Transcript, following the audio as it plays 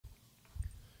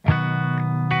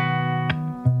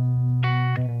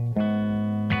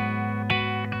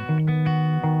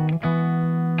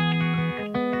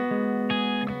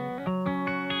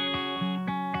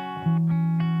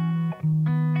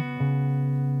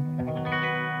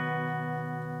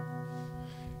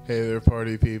Hey there,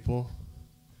 party people.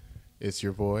 It's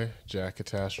your boy, Jack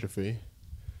Catastrophe,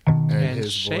 and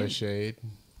his boy, Shade.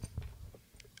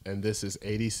 And this is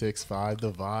 86.5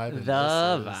 The Vibe. And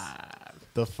The Vibe.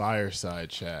 The Fireside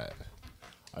Chat.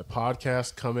 A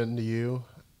podcast coming to you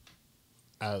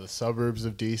out of the suburbs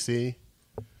of D.C.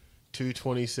 Two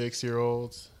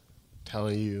 26-year-olds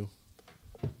telling you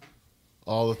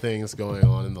all the things going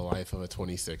on in the life of a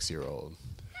 26-year-old.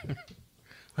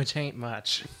 Which ain't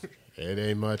much. It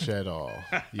ain't much at all.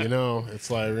 You know,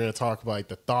 it's like we're going to talk about like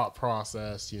the thought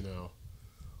process, you know,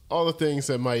 all the things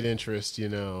that might interest,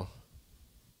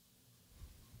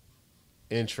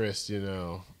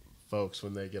 folks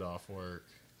when they get off work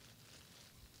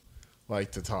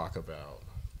like to talk about.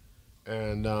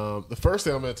 And the first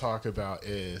thing I'm going to talk about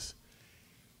is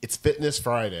it's Fitness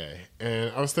Friday.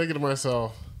 And I was thinking to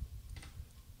myself,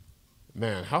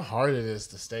 man, how hard it is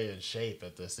to stay in shape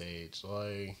at this age.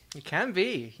 Like, It can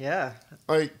be, yeah.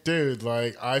 like, dude,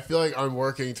 like, I feel like I'm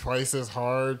working twice as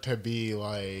hard to be,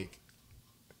 like...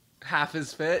 Half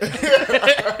as fit.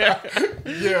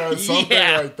 Yeah, something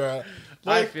like that.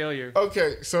 Like, I feel you.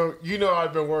 Okay, so,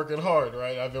 I've been working hard,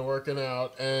 right? I've been working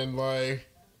out, and, like,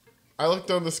 I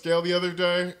looked on the scale the other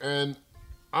day, and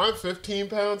I'm 15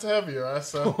 pounds heavier. I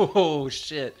said... Oh,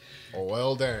 shit. Oh,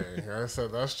 well, dang. I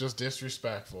said, that's just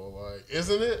disrespectful. Like,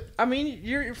 isn't it? I mean,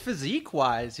 your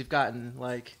physique-wise, you've gotten,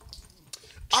 like,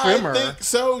 trimmer. I think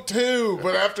so, too.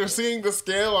 But after seeing the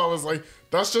scale, I was like,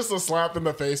 that's just a slap in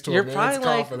the face to You're a man's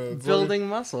probably, confidence. like, building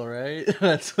muscle, right?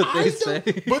 That's what they say.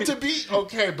 But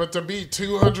to be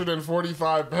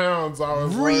 245 pounds, I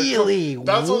was Really? like...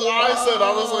 That's what I said.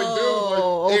 I was like,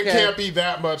 dude, Okay. it can't be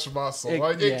that much muscle.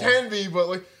 It can be, but,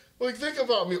 like, think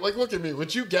about me. Like, look at me.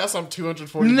 Would you guess I'm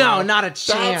 245? No, not a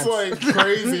chance. That's, like,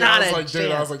 crazy. Not I was a like, dude,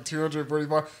 chance. I was like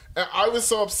 245. And I was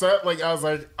so upset. Like, I was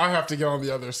like, I have to get on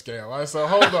the other scale. I said,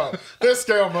 hold up. This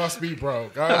scale must be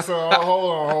broke. I said, oh,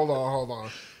 hold on.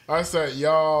 I said,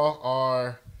 y'all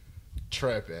are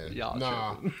tripping.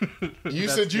 Tripping. You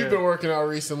That's said you've good. been working out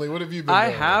recently. What have you been I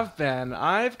doing? have been.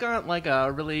 I've got like a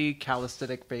really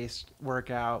calisthenic-based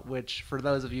workout, which for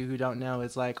those of you who don't know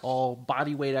is like all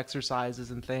body weight exercises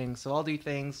and things. So I'll do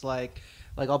things like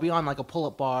I'll be on like a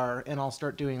pull-up bar and I'll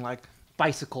start doing like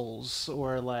bicycles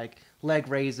or like leg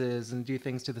raises and do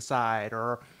things to the side,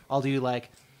 or I'll do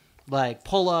like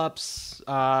pull-ups,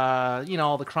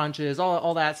 all the crunches,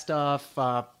 all that stuff,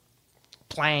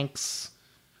 planks.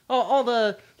 All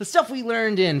the stuff we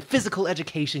learned in physical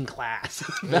education class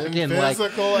back in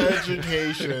physical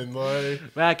education,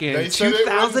 like back in they said it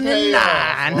wouldn't pay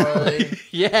off, 2009.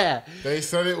 like, Yeah. they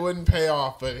said it wouldn't pay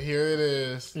off, but here it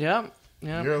is. Yep.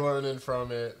 You're learning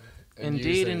from it. And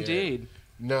Indeed, using indeed. It.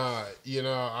 Nah,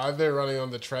 I've been running on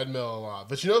the treadmill a lot.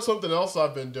 But something else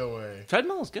I've been doing?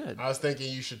 Treadmill is good. I was thinking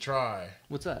you should try.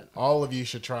 What's that? All of you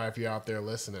should try if you're out there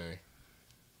listening.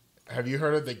 Have you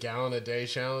heard of the gallon a day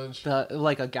challenge?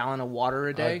 Like a gallon of water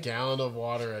a day? A gallon of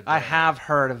water a day. I have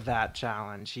heard of that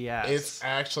challenge, yes. It's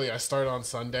actually, I started on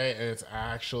Sunday, and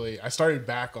I started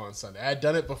back on Sunday. I had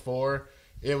done it before.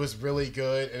 It was really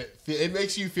good, and it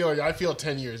makes you feel like I feel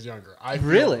 10 years younger. I feel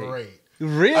Really? great.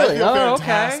 Really? I feel Oh,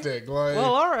 fantastic. okay. Like,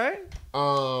 Well, all right.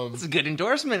 That's a good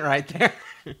endorsement right there.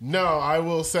 No, I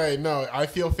will say, no, I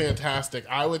feel fantastic.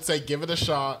 I would say give it a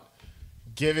shot.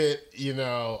 Give it,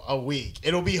 a week.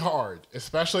 It'll be hard,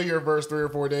 especially your first 3 or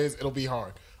 4 days. It'll be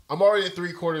hard. I'm already at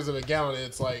 3/4 of a gallon. And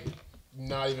it's like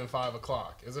not even 5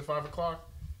 o'clock. Is it 5 o'clock?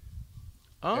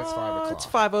 It's 5 o'clock. It's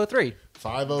 5:03.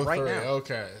 5:03. Right now.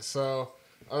 Okay, so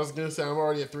I was gonna say I'm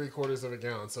already at 3/4 of a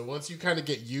gallon. So once you kind of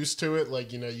get used to it,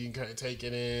 like you can kind of take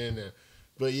it in.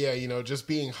 But yeah, just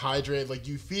being hydrated, like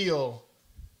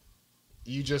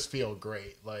you just feel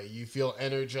great. Like you feel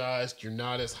energized. You're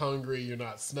not as hungry. You're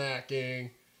not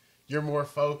snacking. You're more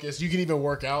focused. You can even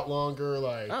work out longer.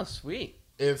 Like Oh, sweet.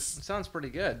 It it sounds pretty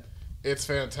good. it's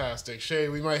fantastic. Shay,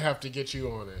 we might have to get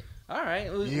you on it. All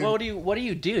right. What do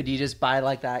you do? Do you just buy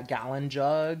like that gallon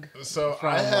jug? So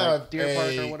from, I have Deer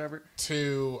Park or whatever.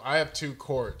 I have 2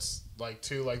 quarts, like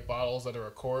 2 bottles that are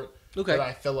a quart. Okay. That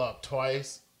I fill up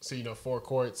twice. So 4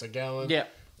 quarts a gallon. Yeah.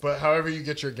 But however you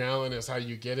get your gallon is how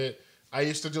you get it. I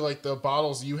used to do the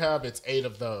bottles you have. It's 8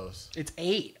 of those. It's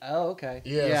 8. Oh, okay.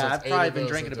 Yeah, so Yeah, it's I've 8 probably of been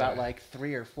those drinking a about day.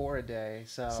 3 or 4 a day.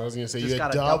 So So I was gonna say just you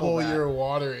gotta double that. your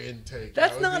water intake.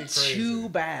 That's That would be not crazy. too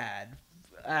bad,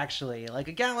 actually. Like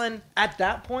a gallon at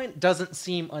that point doesn't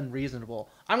seem unreasonable.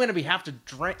 I'm gonna have to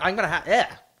drink. I'm gonna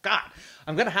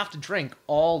have to drink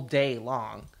all day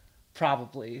long,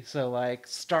 probably. So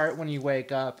start when you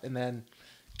wake up and then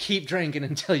keep drinking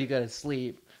until you go to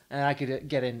sleep. And I could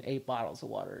get in 8 bottles of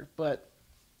water, but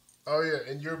Oh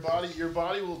yeah, and your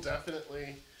body will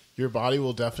definitely your body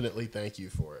will definitely thank you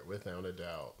for it, without a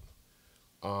doubt.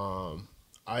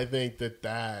 I think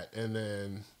that, and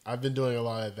then I've been doing a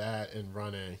lot of that and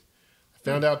running. I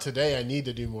found out today I need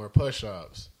to do more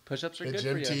push-ups. Push-ups are the good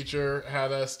for you. gym teacher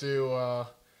had us do,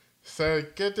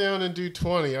 said, get down and do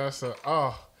 20. I said,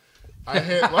 oh, I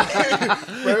hit, like,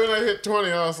 right when I hit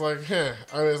 20, I was like,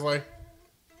 I was like,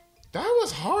 that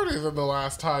was harder than the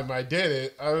last time I did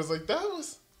it. I was like,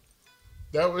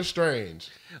 that was strange.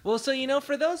 Well, so,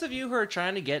 for those of you who are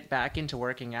trying to get back into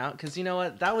working out, because you know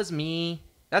what? That was me.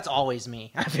 That's always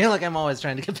me. I feel like I'm always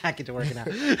trying to get back into working out.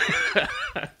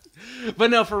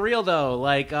 But no, for real though,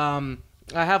 like, I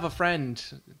have a friend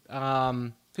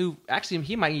who actually,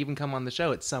 he might even come on the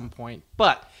show at some point,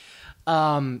 but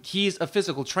he's a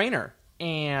physical trainer,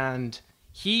 and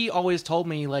he always told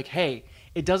me, like, hey,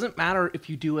 it doesn't matter if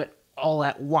you do it all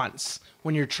at once.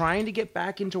 When you're trying to get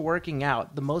back into working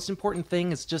out, the most important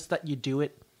thing is just that you do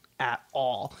it at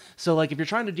all. So, like, if you're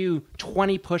trying to do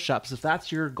 20 push-ups, if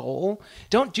that's your goal,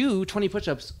 don't do 20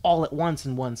 push-ups all at once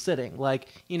in one sitting. Like,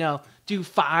 do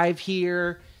 5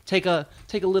 here, take a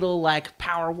little, like,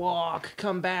 power walk,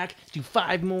 come back, do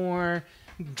 5 more,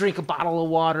 drink a bottle of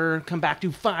water, come back,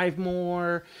 do 5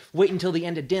 more, wait until the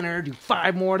end of dinner, do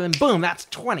 5 more, then boom, that's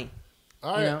 20.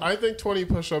 I think 20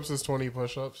 push-ups is 20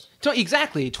 push-ups.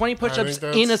 Exactly. 20 push-ups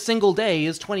in a single day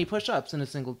is 20 push-ups in a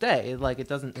single day. Like, it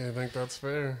doesn't... I think that's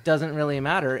fair. Doesn't really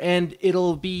matter. And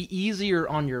it'll be easier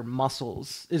on your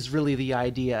muscles is really the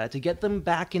idea. To get them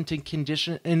back into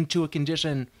a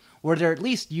condition where they're at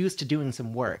least used to doing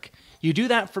some work. You do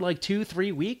that for like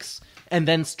 2-3 weeks and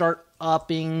then start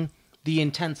upping the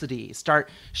intensity, start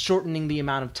shortening the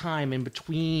amount of time in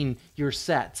between your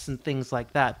sets and things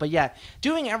like that. But yeah,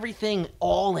 doing everything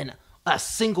all in a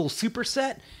single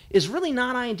superset is really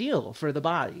not ideal for the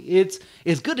body. It's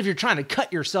good if you're trying to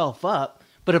cut yourself up,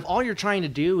 but if all you're trying to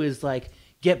do is like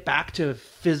get back to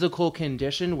physical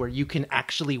condition where you can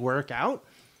actually work out,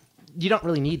 you don't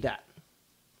really need that.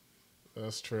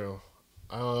 That's true.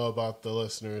 I don't know about the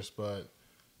listeners, but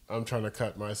I'm trying to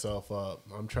cut myself up.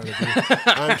 I'm trying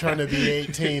to be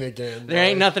 18 again. There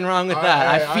ain't nothing wrong with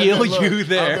that. I feel you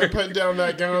there. I've been putting down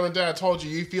that gallon of dad. I told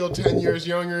you feel 10 years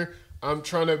younger. I'm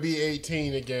trying to be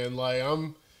 18 again. Like,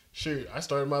 I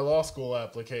started my law school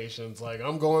applications. Like,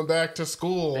 I'm going back to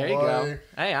school. There you go.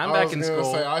 Hey, I'm back in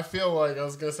school. I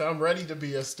was going to say, I'm ready to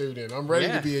be a student. I'm ready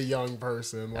to be a young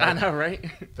person. Like, I know, right?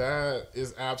 That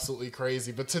is absolutely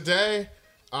crazy. But today,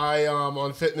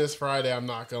 on Fitness Friday, I'm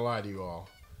not going to lie to you all.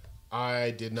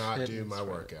 I did not do my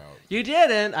workout. You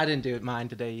didn't? I didn't do mine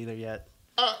today either yet.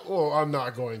 Well, I'm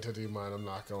not going to do mine. I'm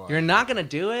not going to lie. You're not going to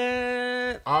do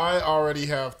it? I already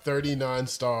have 39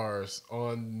 stars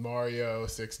on Mario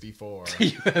 64.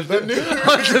 You have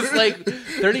just like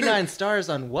 39 stars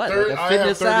on what? Like a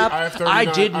fitness app? I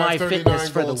did my fitness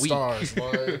for the week. Stars.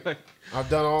 Like, I've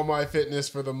done all my fitness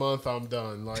for the month. I'm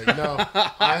done. Like, no,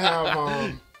 I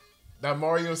have that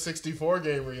Mario 64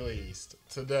 game released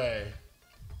today.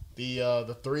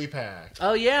 The 3-pack.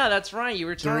 Oh yeah, that's right. You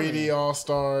were telling me. 3D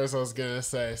All-Stars, I was gonna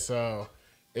say. So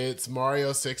it's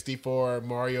Mario 64,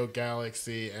 Mario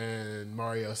Galaxy, and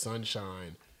Mario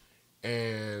Sunshine.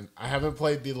 And I haven't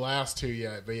played the last 2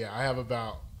 yet, but yeah, I have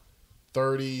about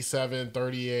 37,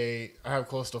 38. I have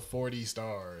close to 40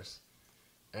 stars.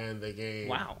 And the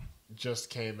game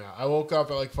just came out. I woke up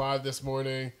at like 5 this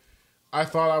morning. I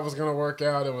thought I was gonna work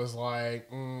out. It was like,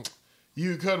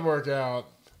 you could work out.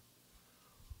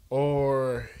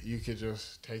 Or you could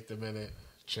just take the minute,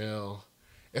 chill.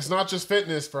 It's not just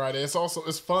Fitness Friday.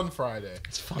 It's Fun Friday.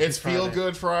 It's Feel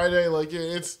Good Friday. Like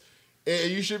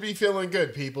you should be feeling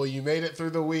good, people. You made it through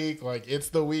the week. Like, it's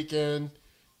the weekend.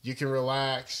 You can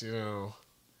relax.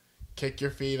 Kick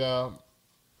your feet up,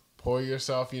 pour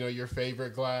yourself, your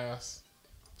favorite glass,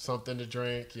 something to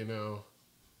drink. And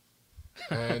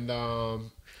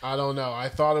I don't know. I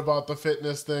thought about the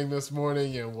fitness thing this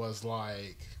morning and was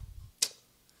like,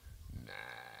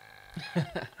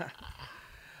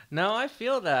 no, I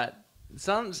feel that.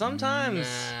 Sometimes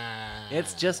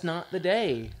it's just not the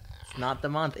day. It's not the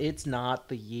month. It's not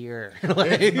the year.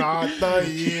 It's not the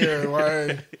year.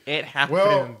 Like, it happened.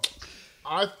 Well,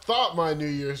 I thought my New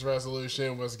Year's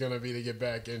resolution was going to be to get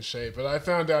back in shape, but I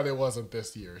found out it wasn't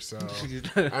this year. So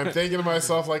I'm thinking to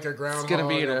myself like a groundhog. It's going to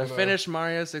be to finish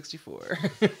Mario 64.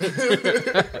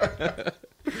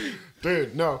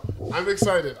 Dude, no, I'm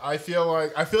excited. I feel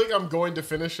like I'm going to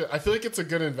finish it. I feel like it's a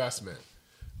good investment.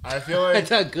 I feel like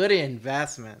it's a good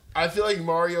investment. I feel like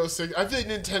Mario 6. I feel like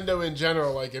Nintendo in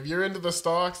general. Like, if you're into the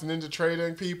stocks and into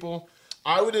trading, people,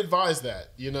 I would advise that.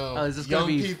 You know, Oh, is this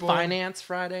going to be Finance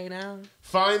Friday now?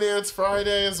 Finance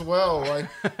Friday as well. Like,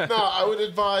 no, I would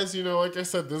advise, you know, like I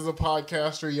said, this is a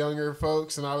podcast for younger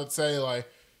folks, and I would say, like,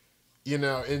 you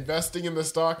know, investing in the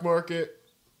stock market,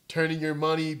 turning your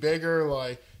money bigger,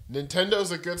 like,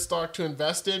 Nintendo's a good stock to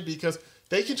invest in because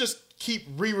they can just keep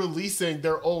re-releasing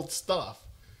their old stuff.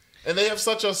 And they have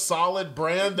such a solid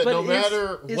brand that no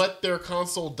matter what their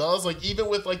console does, like, even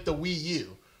with, like, the Wii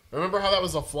U, remember how that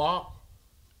was a flop?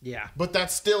 Yeah. But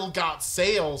that still got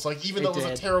sales, like, even though it was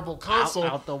a terrible console.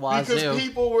 Out the wazoo. Because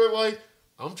people were like,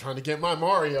 I'm trying to get my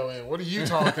Mario in. What are you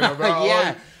talking about?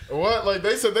 Yeah. Like, what? Like,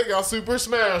 they said they got Super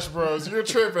Smash Bros. You're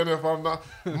tripping if I'm not.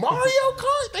 Mario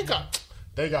Kart?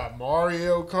 They got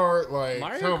Mario Kart. Like,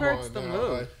 Mario come Kart's on the now.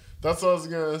 move. Like, that's what I was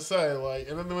going to say. Like,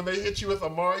 and then when they hit you with a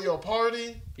Mario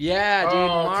Party. Yeah, dude,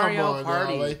 Mario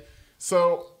Party. Now. Like,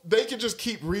 so they can just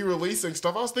keep re-releasing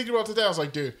stuff. I was thinking about today. I was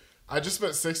like, dude, I just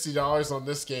spent $60 on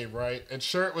this game, right? And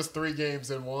sure, it was 3 games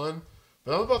in one.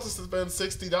 But I'm about to spend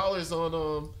 $60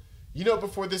 on, you know,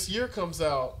 before this year comes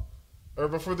out, or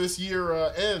before this year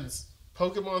ends,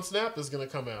 Pokemon Snap is going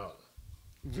to come out.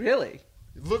 Really?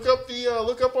 Look up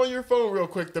on your phone real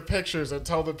quick the pictures and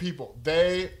tell the people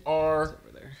they are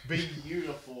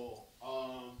beautiful.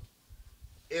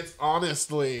 It's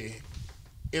honestly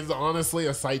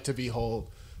a sight to behold.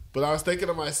 But I was thinking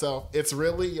to myself, it's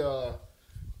really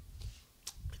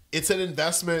it's an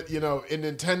investment, you know, in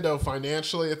Nintendo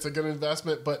financially. It's a good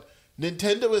investment, but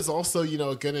Nintendo is also, you know,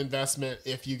 a good investment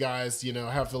if you guys, you know,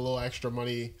 have a little extra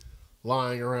money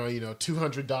lying around, you know,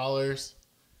 $200.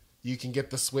 You can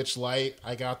get the Switch Lite.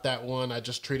 I got that one. I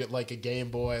just treat it like a Game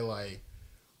Boy, like.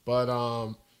 But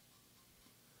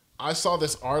I saw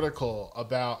this article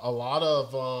about a lot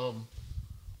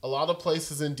of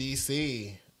places in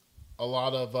DC, a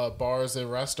lot of bars and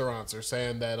restaurants are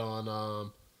saying that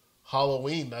on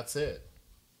Halloween, that's it.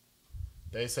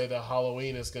 They say that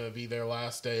Halloween is going to be their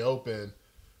last day open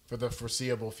for the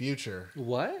foreseeable future.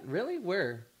 What? Really?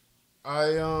 Where?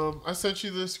 I sent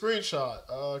you the screenshot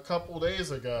a couple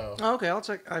days ago. Oh, okay, I'll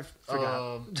check. I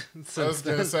forgot. I was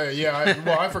gonna say, yeah.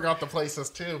 I forgot the places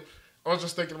too. I was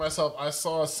just thinking to myself, I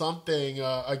saw something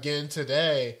again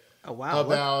today. Oh wow!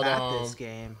 About look at this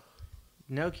game.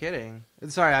 No kidding.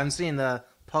 Sorry, I'm seeing the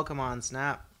Pokemon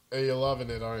Snap. You're loving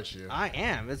it, aren't you? I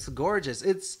am. It's gorgeous.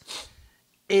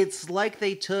 It's like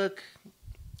they took.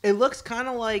 It looks kind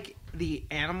of like the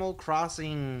Animal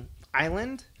Crossing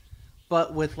Island,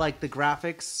 but with like the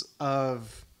graphics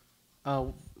of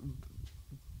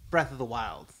Breath of the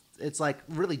Wild. It's like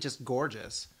really just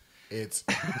gorgeous. It's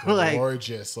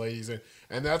gorgeous, ladies, and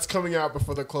that's coming out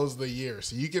before the close of the year.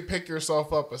 So you can pick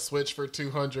yourself up a Switch for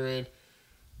 $200,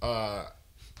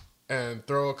 and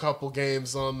throw a couple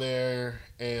games on there,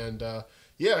 and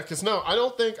yeah, because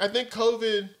I think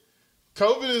COVID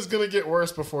is gonna get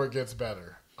worse before it gets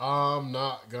better. I'm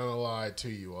not gonna lie to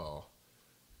you all.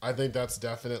 I think that's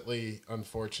definitely,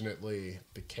 unfortunately,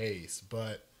 the case,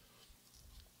 but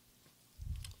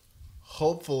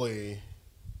hopefully,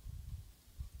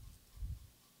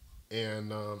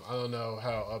 and I don't know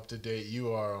how up to date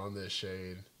you are on this,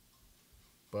 Shade,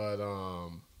 but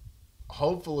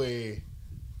hopefully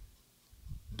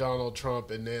Donald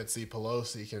Trump and Nancy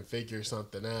Pelosi can figure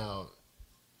something out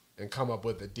and come up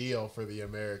with a deal for the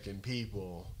American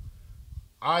people.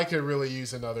 I could really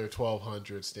use another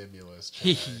 1,200 stimulus.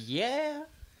 Yeah.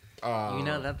 You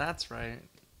know that's right.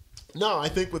 No, I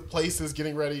think with places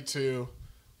getting ready to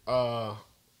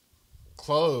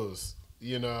close,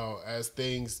 you know, as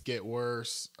things get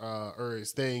worse, or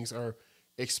as things are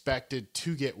expected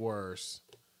to get worse,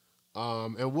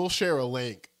 and we'll share a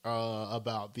link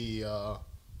about the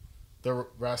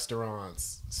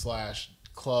restaurants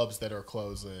 / clubs that are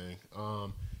closing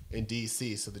in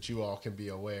DC, so that you all can be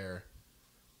aware.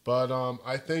 But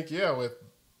I think, yeah, with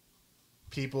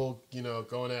people, you know,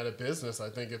 going out of business,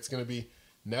 I think it's going to be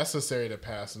necessary to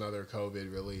pass another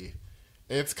COVID relief.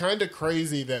 And it's kind of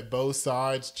crazy that both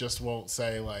sides just won't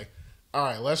say, like, all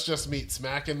right, let's just meet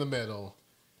smack in the middle.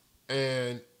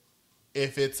 And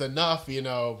if it's enough, you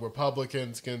know,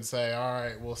 Republicans can say, all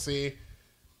right, we'll see.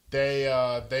 They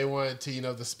wanted to, you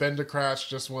know, the spendocrats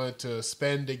just wanted to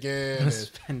spend again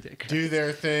and do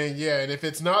their thing. Yeah, and if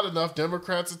it's not enough,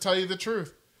 Democrats will tell you the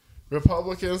truth.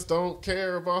 Republicans don't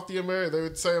care about the American. They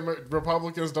would say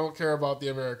Republicans don't care about the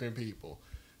American people.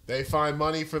 They find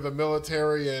money for the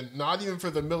military, and not even for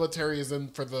the military as in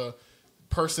for the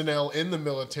personnel in the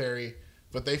military,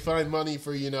 but they find money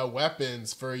for, you know,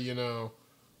 weapons for, you know,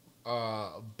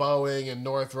 Boeing and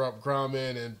Northrop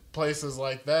Grumman and places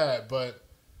like that, but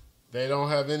they don't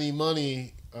have any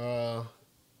money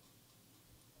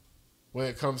when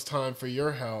it comes time for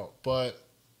your help,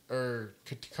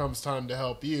 comes time to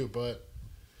help you. But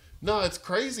no, it's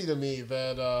crazy to me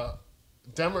that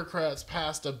Democrats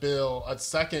passed a bill, a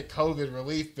second COVID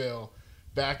relief bill,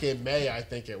 back in May, I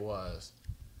think it was.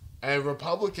 And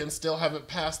Republicans still haven't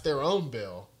passed their own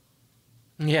bill.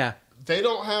 Yeah. They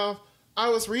don't have, I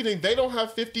was reading, they don't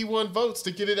have 51 votes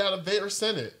to get it out of their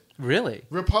Senate. Really?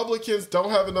 Republicans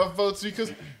don't have enough votes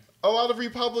because a lot of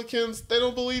Republicans, they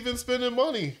don't believe in spending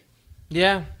money.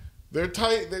 Yeah. They're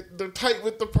tight. They're tight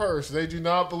with the purse. They do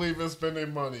not believe in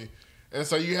spending money. And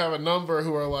so you have a number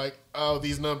who are like, oh,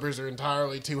 these numbers are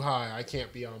entirely too high. I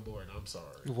can't be on board. I'm sorry.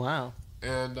 Wow.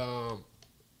 And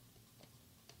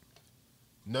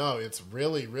no, it's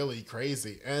really, really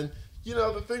crazy. And, you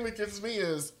know, the thing that gets me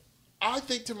is I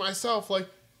think to myself, like,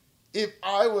 if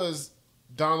I was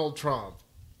Donald Trump,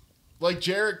 like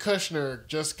Jared Kushner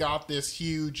just got this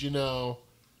huge, you know,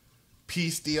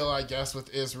 peace deal, I guess,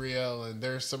 with Israel, and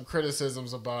there's some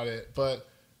criticisms about it. But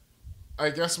I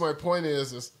guess my point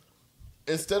is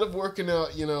instead of working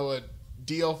out, you know, a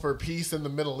deal for peace in the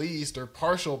Middle East or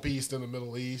partial peace in the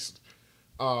Middle East,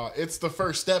 it's the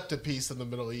first step to peace in the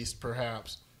Middle East,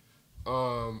 perhaps.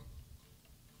 You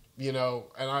know,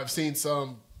 and I've seen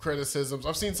some criticisms.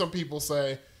 I've seen some people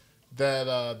say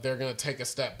that they're going to take a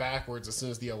step backwards as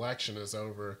soon as the election is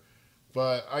over.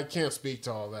 But I can't speak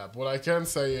to all that. But what I can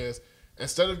say is,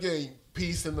 instead of getting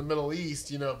peace in the Middle East,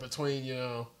 you know, between, you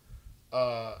know,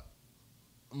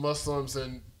 Muslims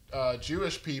and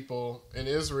Jewish people in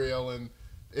Israel and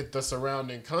the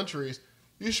surrounding countries,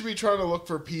 you should be trying to look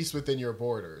for peace within your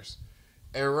borders.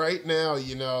 And right now,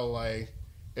 you know, like,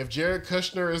 if Jared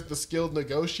Kushner is the skilled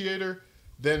negotiator,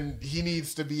 then he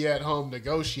needs to be at home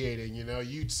negotiating. You know,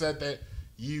 you said that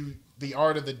the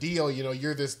art of the deal, you know,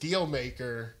 you're this deal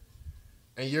maker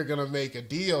and you're going to make a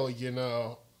deal. You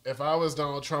know, if I was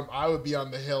Donald Trump, I would be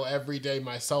on the Hill every day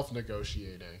myself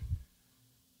negotiating.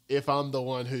 If I'm the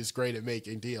one who's great at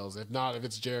making deals. If not, if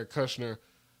it's Jared Kushner,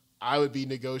 I would be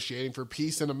negotiating for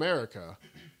peace in America.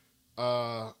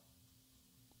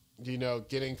 You know,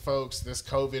 getting folks this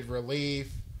COVID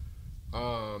relief,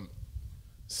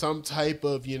 some type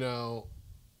of, you know,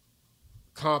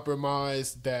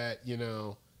 compromise that, you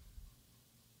know,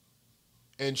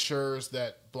 ensures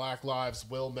that Black lives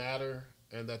will matter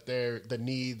and that the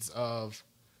needs of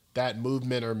that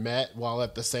movement are met, while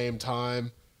at the same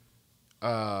time,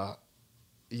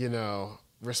 you know,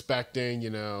 respecting,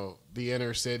 you know, the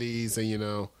inner cities and, you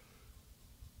know,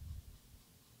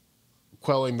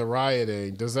 quelling the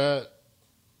rioting. Does that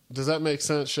make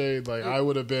sense, Shade? Like, I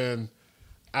would have been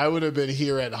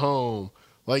here at home.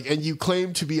 Like, and you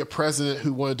claim to be a president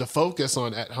who wanted to focus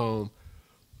on at home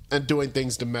and doing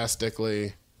things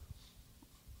domestically.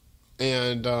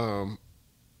 And I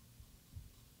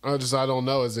don't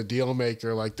know, as a deal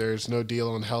maker, like, there's no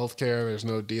deal on healthcare, there's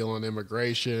no deal on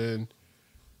immigration.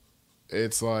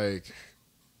 It's like,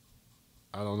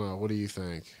 I don't know. What do you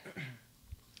think?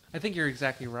 I think you're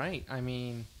exactly right. I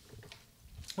mean,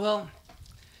 well,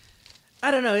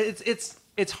 I don't know.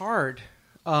 It's hard.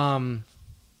 I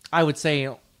would say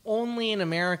only in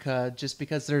America, just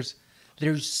because there's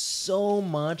so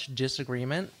much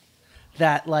disagreement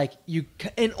that, like,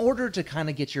 in order to kind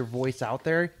of get your voice out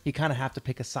there, you kind of have to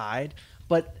pick a side.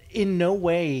 But in no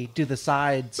way do the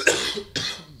sides,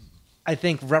 I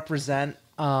think, represent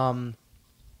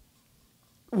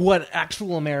what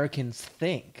actual Americans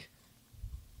think.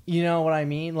 You know what I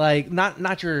mean? Like,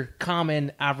 not your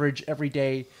common, average,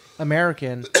 everyday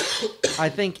American. I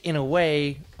think, in a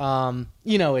way,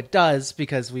 you know, it does,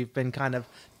 because we've been kind of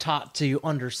taught to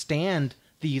understand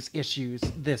these issues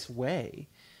this way.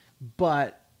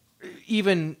 But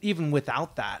even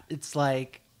without that, it's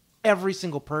like every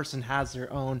single person has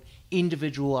their own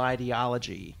individual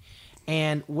ideology.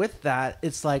 And with that,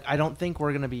 it's like, I don't think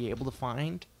we're going to be able to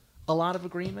find a lot of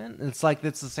agreement. It's like,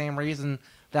 it's the same reason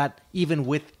that even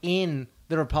within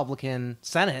the Republican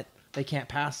Senate, they can't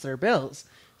pass their bills.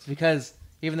 It's because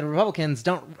even the Republicans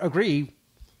don't agree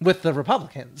with the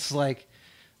Republicans. Like,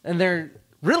 and they're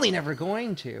really never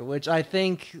going to, which I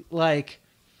think, like,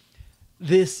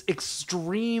 this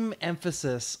extreme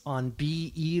emphasis on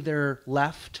be either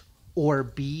left or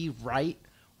be right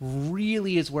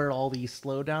really is where all these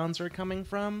slowdowns are coming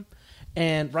from.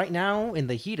 And right now, in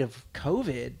the heat of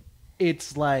COVID,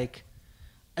 it's like,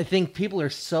 I think people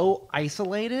are so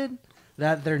isolated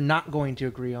that they're not going to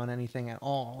agree on anything at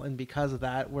all. And because of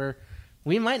that,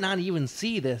 we might not even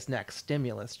see this next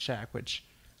stimulus check, which,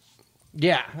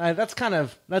 yeah, that's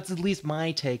at least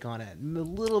my take on it. A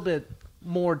little bit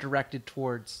more directed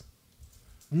towards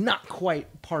not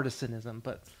quite partisanism,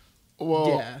 but well,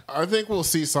 yeah. I think we'll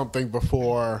see something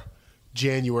before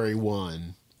January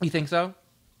 1. You think so?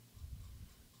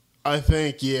 I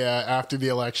think, yeah, after the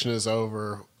election is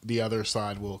over, the other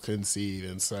side will concede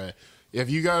and say, if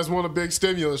you guys want a big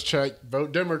stimulus check,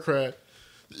 vote Democrat,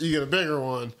 you get a bigger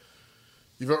one.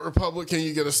 You vote Republican,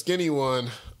 you get a skinny one.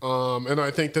 And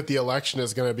I think that the election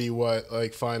is going to be what,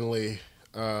 like, finally,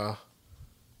 I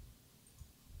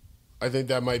think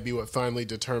that might be what finally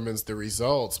determines the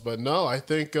results. But no, I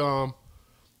think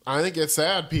it's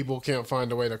sad people can't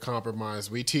find a way to compromise.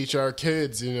 We teach our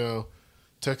kids,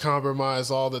 to compromise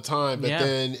all the time, but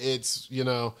then it's,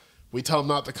 we tell them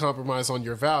not to compromise on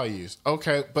your values.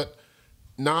 Okay, but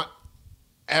not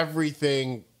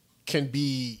everything can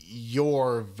be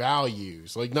your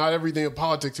values. Like, not everything in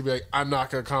politics can be like, I'm not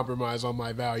going to compromise on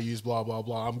my values, blah, blah,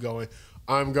 blah. I'm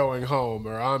going home,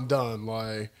 or I'm done.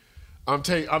 Like, I'm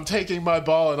taking my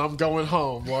ball and I'm going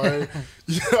home. Like,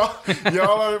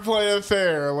 y'all aren't playing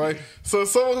fair. Like, so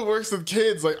someone who works with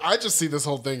kids, like, I just see this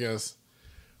whole thing as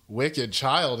wicked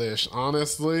childish,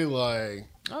 honestly. Like,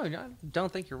 oh, I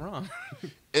don't think you're wrong.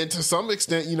 And to some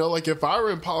extent, like, if I were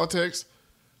in politics,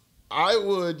 I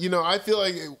would, I feel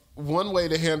like one way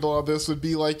to handle all this would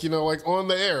be like, like on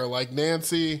the air, like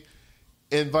Nancy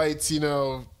invites,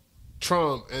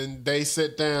 Trump, and they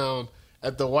sit down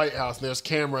at the White House and there's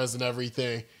cameras and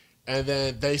everything. And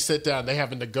then they sit down, they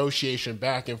have a negotiation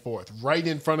back and forth right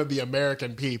in front of the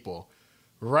American people,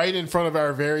 right in front of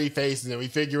our very faces. And we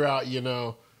figure out,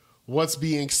 what's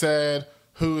being said,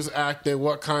 who's acting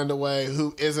what kind of way,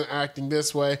 who isn't acting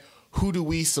this way, who do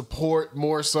we support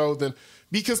more so than,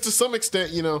 because to some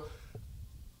extent,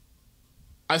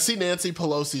 I see Nancy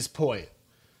Pelosi's point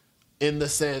in the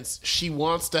sense she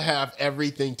wants to have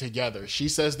everything together. She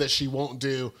says that she won't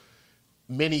do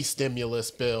many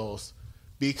stimulus bills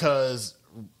because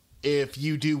if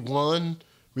you do one,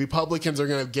 Republicans are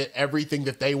going to get everything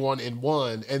that they want in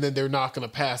one, and then they're not going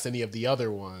to pass any of the other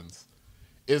ones,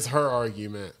 is her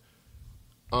argument.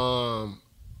 But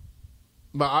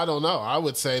I don't know. I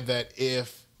would say that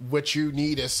if what you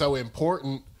need is so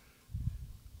important,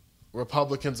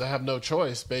 Republicans have no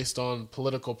choice based on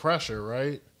political pressure,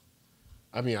 right?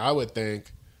 I mean, I would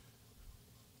think.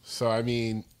 So, I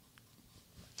mean,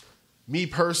 me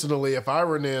personally, if I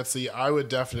were Nancy, I would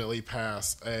definitely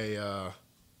I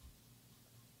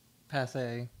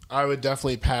would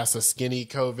definitely pass a skinny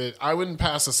COVID. I wouldn't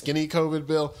pass a skinny COVID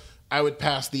bill. I would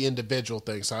pass the individual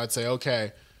thing. So I'd say,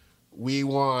 okay, we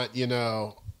want,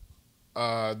 the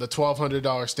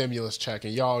 $1,200 stimulus check,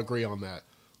 and y'all agree on that.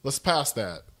 Let's pass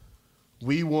that.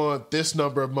 We want this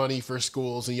number of money for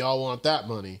schools, and y'all want that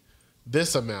money,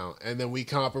 this amount. And then we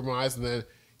compromise, and then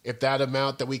if that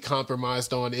amount that we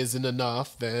compromised on isn't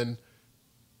enough, then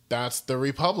that's the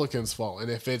Republicans' fault. And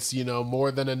if it's,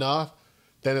 more than enough,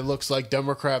 then it looks like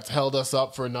Democrats held us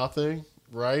up for nothing,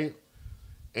 right?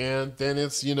 And then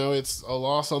it's, it's a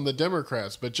loss on the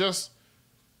Democrats. But just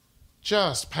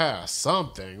pass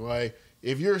something. Like,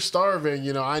 if you're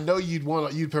starving, I know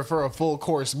you'd prefer a full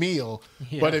course meal,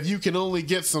 but if you can only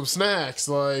get some snacks,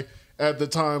 like at the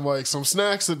time, like some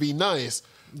snacks would be nice.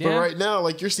 Yeah. But right now,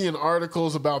 like, you're seeing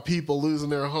articles about people losing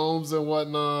their homes and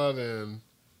whatnot, and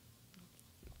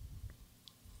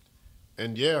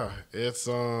yeah, it's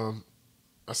I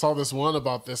saw this one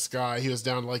about this guy. He was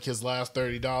down to like his last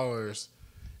 $30.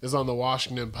 Is on the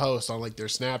Washington Post on like their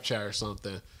Snapchat or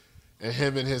something. And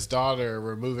him and his daughter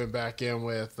were moving back in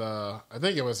with, I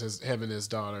think it was him and his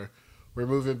daughter were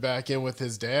moving back in with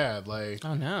his dad. Like,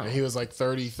 oh no. And he was like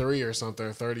 33 or something,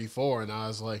 or 34. And I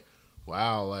was like,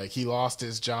 wow, like he lost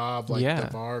his job, like the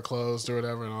bar closed or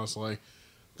whatever. And I was like,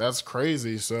 that's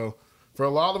crazy. So for a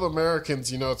lot of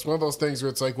Americans, it's one of those things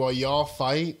where it's like, while y'all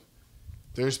fight,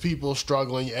 there's people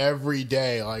struggling every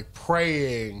day, like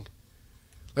praying.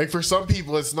 Like for some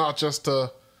people, it's not just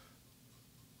a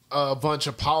bunch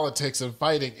of politics and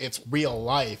fighting, it's real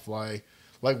life. Like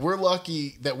we're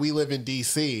lucky that we live in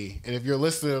DC, and if you're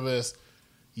listening to this,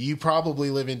 you probably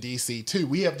live in DC too.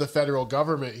 We have the federal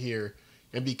government here,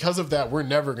 and because of that, we're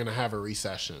never going to have a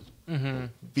recession. Mm-hmm.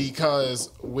 Because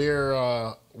we're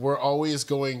always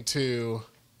going to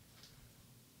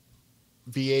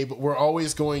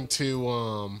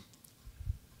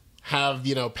have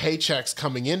paychecks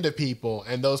coming into people,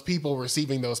 and those people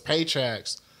receiving those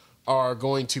paychecks are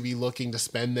going to be looking to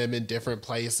spend them in different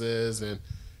places. And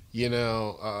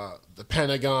the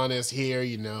Pentagon is here,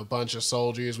 a bunch of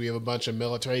soldiers. We have a bunch of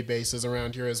military bases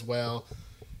around here as well.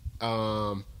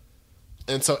 And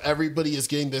so everybody is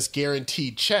getting this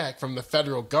guaranteed check from the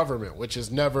federal government, which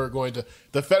is never going to,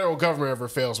 the federal government ever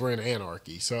fails, we're in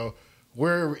anarchy. So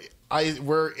we're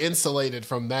insulated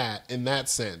from that in that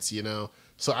sense,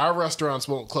 So our restaurants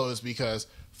won't close because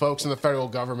folks in the federal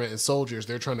government and soldiers,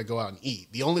 they're trying to go out and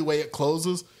eat. The only way it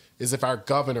closes is if our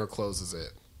governor closes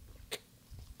it.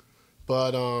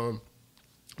 But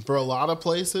for a lot of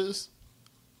places,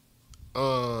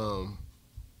 in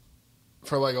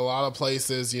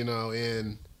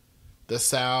the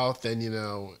South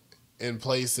and, in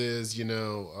places,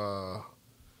 that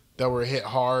were hit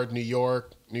hard, New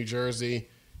York, New Jersey,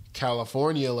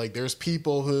 California, like there's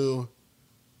people who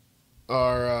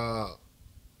are,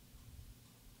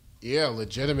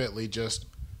 legitimately just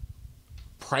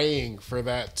praying for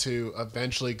that to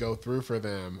eventually go through for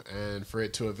them and for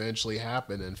it to eventually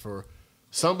happen and for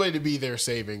somebody to be their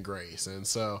saving grace. And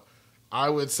so I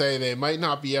would say they might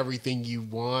not be everything you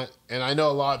want. And I know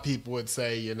a lot of people would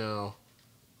say,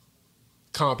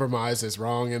 compromise is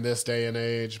wrong in this day and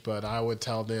age, but I would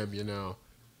tell them,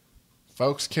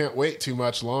 folks can't wait too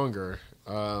much longer.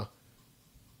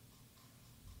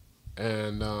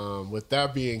 With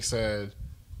that being said,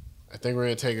 I think we're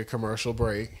going to take a commercial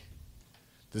break.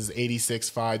 This is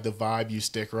 86.5 The Vibe. You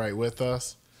stick right with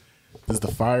us. This is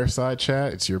the Fireside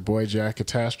Chat. It's your boy Jack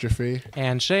Catastrophe.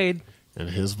 And Shade. And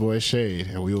his boy Shade.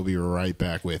 And we will be right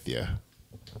back with you.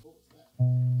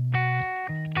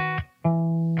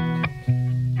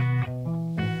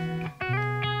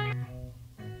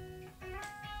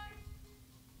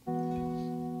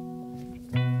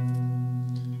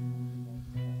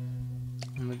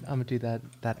 I'm gonna do that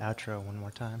outro one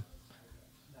more time,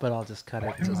 but I'll just cut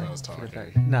it. Because I was talking.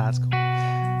 No, that's cool.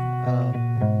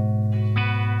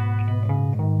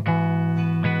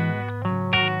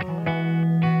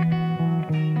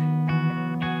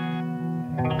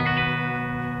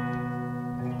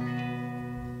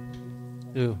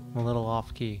 Ooh, a little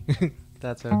off key.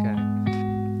 That's okay.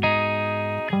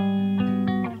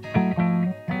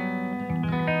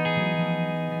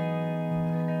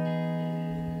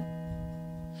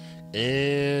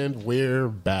 And we're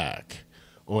back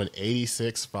on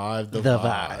 86.5 The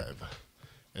Vibe.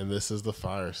 And this is the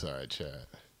Fireside Chat.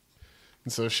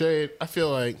 And so, Shade, I feel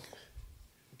like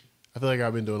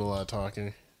I've been doing a lot of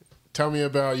talking. Tell me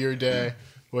about your day,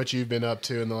 what you've been up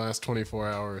to in the last 24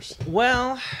 hours.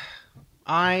 Well,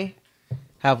 I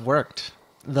have worked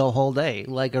the whole day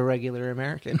like a regular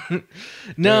American.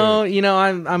 No, Dude,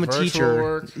 I'm a virtual teacher.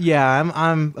 work? Yeah,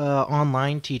 I'm an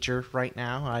online teacher right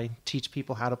now. I teach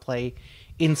people how to play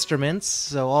instruments.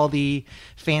 So all the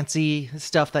fancy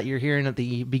stuff that you're hearing at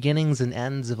the beginnings and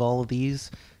ends of all of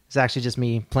these is actually just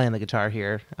me playing the guitar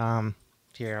here. I'll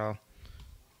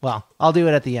do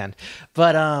it at the end.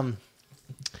 But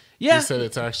yeah. You said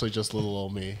it's actually just little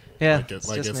old me. Yeah,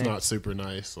 it's not super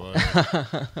nice.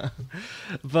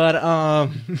 But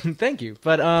thank you.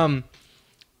 But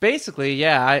basically,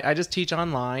 yeah, I just teach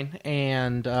online,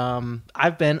 and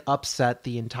I've been upset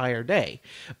the entire day,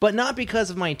 but not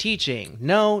because of my teaching.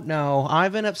 No,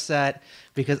 I've been upset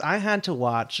because I had to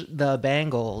watch the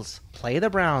Bengals play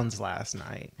the Browns last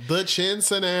night. The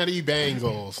Cincinnati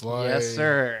Bengals, yes,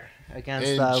 sir.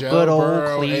 Against the Joe good old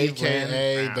Burrow, Cleveland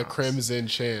a.k.a. Browns. the Crimson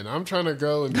Chin. I'm trying to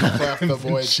go and clap the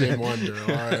boy Chin Wonder.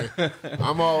 Like,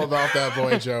 I'm all about that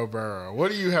boy Joe Burrow.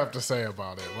 What do you have to say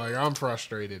about it? Like, I'm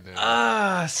frustrated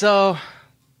now. So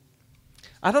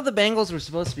I thought the Bengals were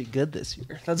supposed to be good this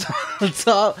year. That's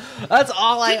all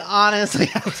I honestly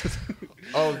have to say.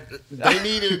 Oh,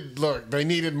 they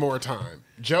needed more time.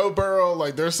 Joe Burrow,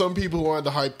 like, there's some people who wanted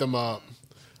to hype them up.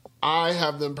 I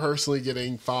have them personally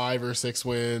getting 5 or 6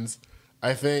 wins.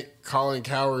 I think Colin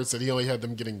Cowherd said he only had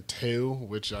them getting 2,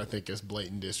 which I think is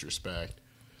blatant disrespect.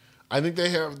 I think they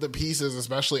have the pieces,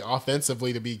 especially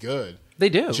offensively, to be good. They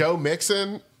do. Joe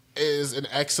Mixon is an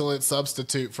excellent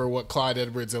substitute for what Clyde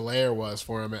Edwards-Helaire was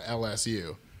for him at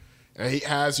LSU. And he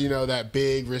has, that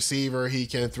big receiver he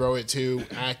can throw it to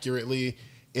accurately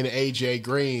in A.J.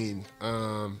 Green.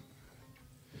 And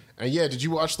yeah, did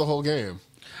you watch the whole game?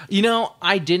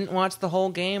 I didn't watch the whole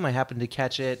game. I happened to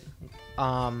catch it,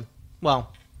 out,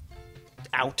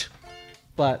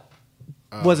 but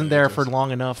wasn't there for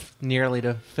long enough nearly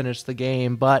to finish the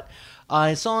game. But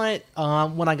I saw it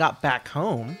when I got back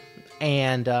home,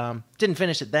 and didn't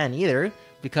finish it then either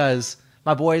because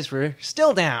my boys were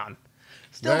still down.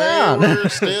 They were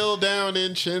still down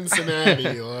in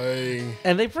Cincinnati.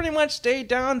 And they pretty much stayed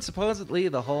down supposedly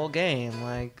the whole game.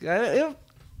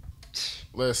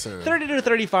 Listen,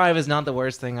 30-35 is not the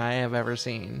worst thing I have ever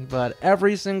seen, but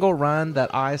every single run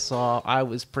that I saw, I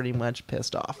was pretty much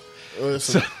pissed off.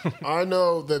 Listen, I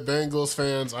know that Bengals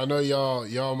fans, I know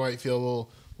y'all might feel a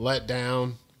little let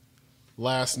down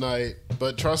last night,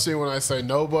 but trust me when I say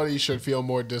nobody should feel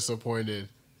more disappointed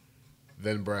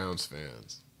than Browns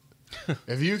fans.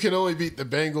 If you can only beat the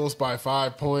Bengals by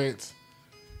 5 points,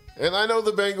 And I know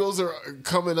the Bengals are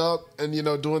coming up and,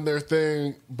 doing their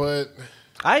thing, but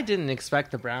I didn't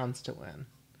expect the Browns to win.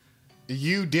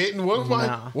 You didn't?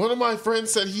 One of my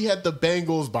friends said he had the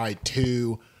Bengals by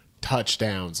 2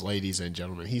 touchdowns, ladies and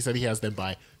gentlemen. He said he has them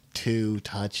by 2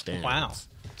 touchdowns. Wow.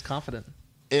 Confident.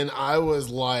 And I was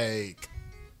like,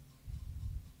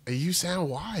 you sound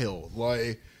wild.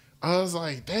 Like, I was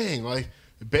like, dang, like,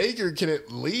 Baker can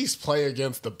at least play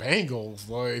against the Bengals.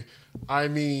 Like, I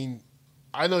mean,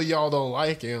 I know y'all don't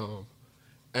like him.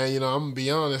 And, I'm going to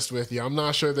be honest with you. I'm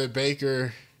not sure that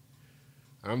Baker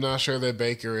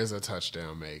is a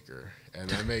touchdown maker. And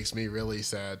that makes me really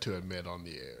sad to admit on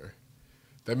the air.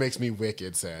 That makes me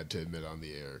wicked sad to admit on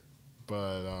the air.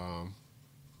 But,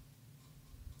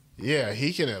 yeah,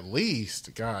 he can at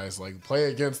least, guys, like, play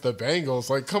against the Bengals.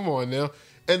 Like, come on now.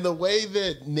 And the way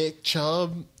that Nick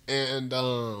Chubb and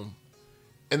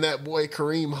that boy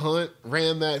Kareem Hunt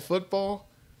ran that football,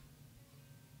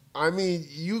 I mean,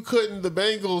 the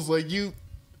Bengals, like,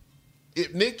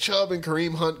 if Nick Chubb and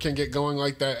Kareem Hunt can get going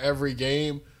like that every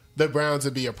game, the Browns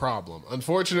would be a problem.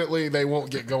 Unfortunately, they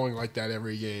won't get going like that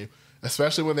every game,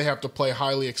 especially when they have to play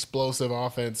highly explosive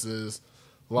offenses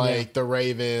like the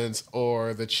Ravens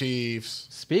or the Chiefs.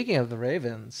 Speaking of the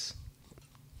Ravens,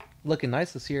 looking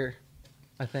nice this year,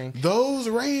 I think. Those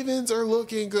Ravens are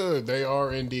looking good. They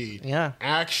are indeed. Yeah.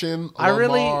 Action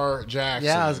Lamar Jackson.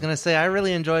 Yeah, I was going to say, I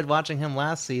really enjoyed watching him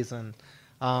last season.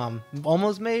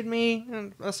 Almost made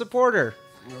me a supporter.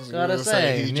 Gotta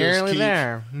say, nearly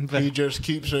there. He just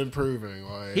keeps improving.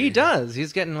 Like, he does.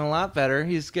 He's getting a lot better.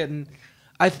 He's getting...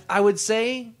 I would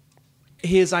say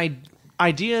his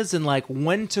ideas in like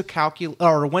when to calculate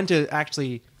or when to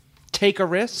actually take a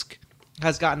risk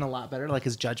has gotten a lot better. Like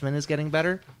his judgment is getting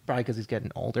better, probably because he's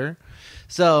getting older.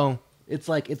 So it's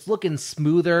like it's looking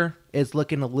smoother. It's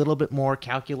looking a little bit more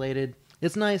calculated.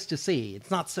 It's nice to see.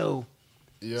 It's not so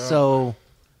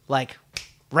like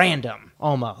random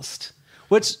almost,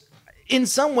 which in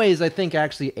some ways I think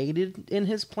actually aided in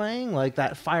his playing, like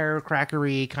that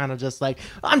firecrackery kind of just like,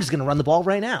 I'm just going to run the ball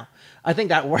right now. I think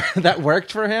that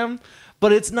worked for him,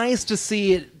 but it's nice to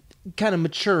see it kind of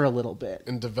mature a little bit.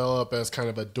 And develop as kind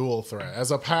of a dual threat,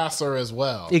 as a passer as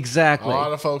well. Exactly. A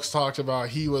lot of folks talked about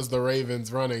he was the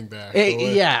Ravens running back.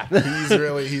 Yeah.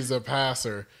 he's a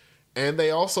passer. And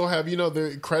they also have,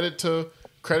 the credit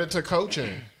to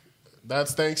coaching.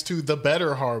 That's thanks to the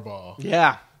better Harbaugh.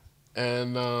 Yeah.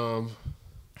 And no,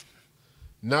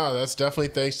 that's definitely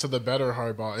thanks to the better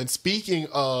Harbaugh. And speaking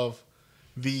of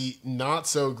the not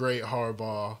so great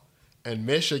Harbaugh and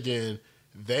Michigan,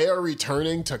 they are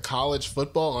returning to college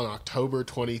football on October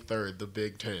 23rd, the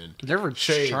Big Ten. They're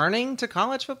returning to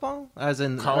college football? As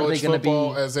in, college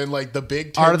football, as in like the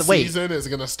Big Ten season is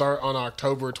going to start on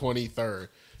October 23rd.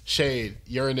 Shade,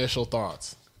 your initial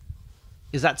thoughts?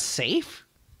 Is that safe?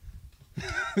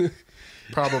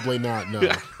 Probably not,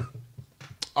 no.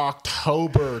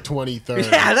 October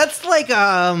 23rd. Yeah, that's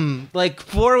like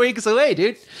 4 weeks away,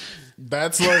 dude.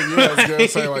 That's like, I was going to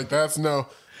say, like, that's no...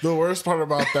 The worst part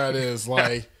about that is,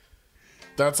 like,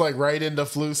 that's like right into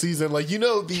flu season. Like, the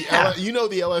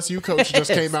LSU coach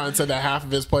just came out and said that half of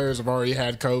his players have already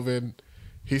had COVID.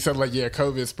 He said, like, yeah,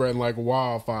 COVID's spreading like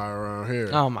wildfire around here.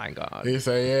 Oh, my God. He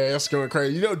said, yeah, it's going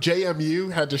crazy.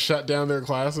 JMU had to shut down their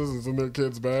classes and send their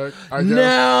kids back. I guess.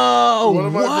 No! One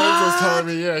of my friends was telling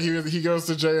me, yeah, he goes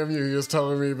to JMU. He was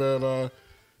telling me that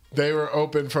they were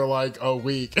open for like a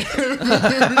week.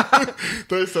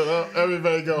 They said, oh,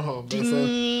 everybody go home.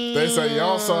 They said,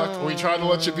 y'all suck. We tried to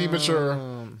let you be mature.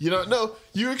 No,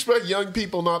 you expect young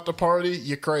people not to party?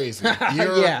 You're crazy.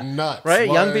 You're nuts. Right?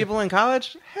 Like, young people in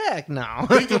college? Heck no.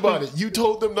 Think about it. You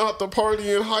told them not to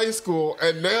party in high school,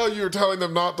 and now you're telling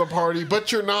them not to party,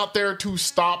 but you're not there to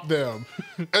stop them.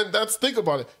 And think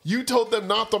about it. You told them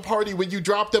not to party when you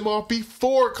dropped them off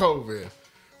before COVID.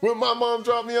 When my mom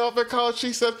dropped me off at college,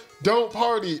 she said, don't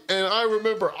party. And I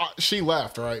remember she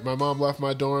left, right? My mom left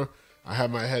my dorm. I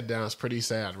had my head down. It's pretty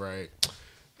sad, right?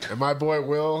 And my boy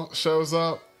Will shows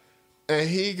up, and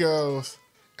he goes,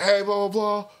 hey, blah,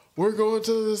 blah, blah. We're going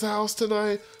to this house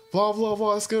tonight. Blah, blah,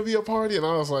 blah. It's going to be a party. And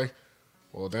I was like,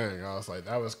 well, dang. I was like,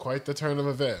 that was quite the turn of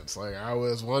events. Like,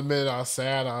 1 minute I was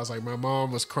sad. I was like, my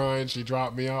mom was crying. She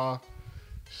dropped me off.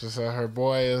 She said her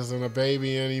boy isn't a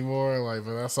baby anymore. Like,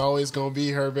 but that's always going to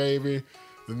be her baby.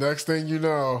 The next thing you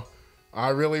know, I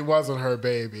really wasn't her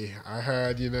baby. I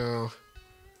had,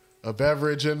 a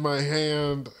beverage in my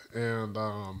hand, and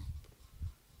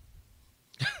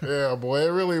yeah, boy,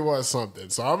 it really was something.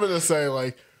 So I'm gonna say,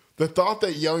 like, the thought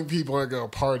that young people are gonna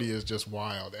party is just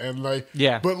wild. And like,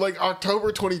 yeah, but like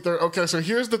October 23rd. Okay, so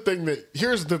here's the thing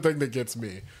that gets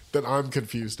me, that I'm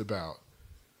confused about.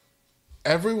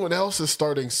 everyone else is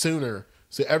starting sooner,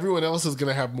 so everyone else is going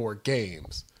to have more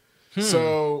games.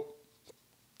 So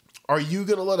are you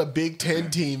going to let a Big Ten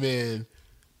team in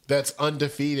that's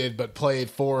undefeated but played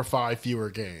 4 or 5 fewer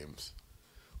games?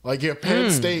 Like if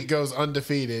Penn State goes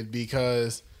undefeated,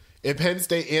 because if Penn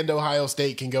State and Ohio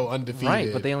State can go undefeated.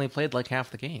 Right, but they only played like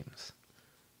half the games.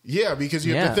 Yeah, because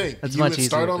you have to think. That's You much would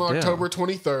start easier on to do. October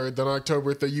 23rd, then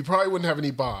October 3rd. You probably wouldn't have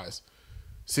any buys.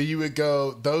 So you would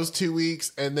go those 2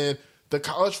 weeks, and then the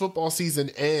college football season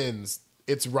ends.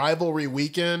 Its rivalry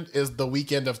weekend is the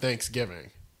weekend of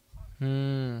Thanksgiving.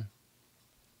 I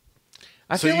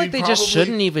feel like they just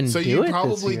shouldn't even do it. So you this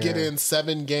probably year. get in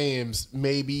 7 games,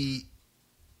 maybe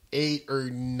 8 or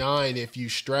 9 if you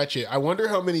stretch it. I wonder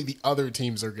how many the other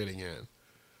teams are getting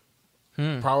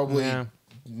in. Probably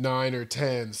 9 or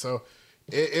 10. So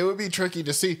it would be tricky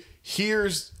to see.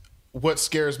 Here's what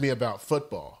scares me about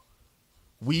football.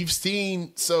 We've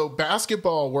seen, so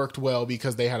basketball worked well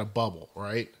because they had a bubble,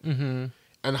 right? Mm-hmm.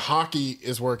 And hockey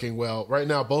is working well. Right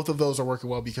now, both of those are working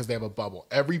well because they have a bubble.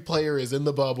 Every player is in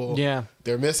the bubble. Yeah.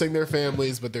 They're missing their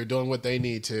families, but they're doing what they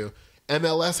need to.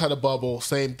 MLS had a bubble,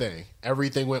 same thing.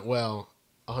 Everything went well,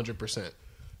 100%.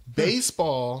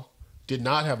 Baseball did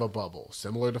not have a bubble,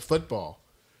 similar to football.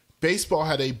 Baseball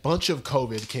had a bunch of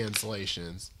COVID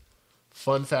cancellations.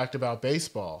 Fun fact about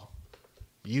baseball,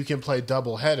 you can play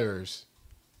double headers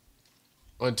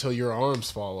until your arms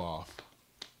fall off,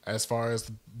 as far as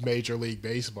Major League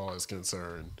Baseball is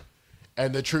concerned.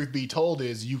 And the truth be told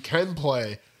is you can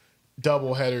play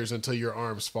double headers until your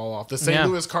arms fall off. The St.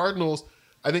 Louis Cardinals,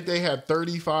 I think they had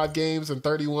 35 games in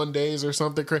 31 days or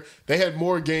something. They had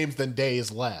more games than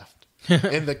days left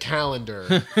in the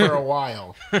calendar for a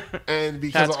while. And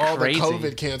because That's of all crazy. the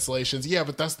COVID cancellations. Yeah,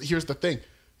 but here's the thing.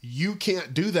 You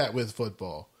can't do that with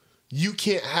football. You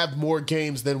can't have more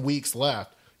games than weeks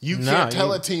left. You can't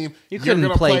tell a team you're going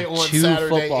to play on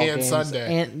Saturday and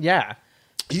Sunday.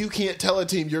 You can't tell a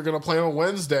team you're going to play on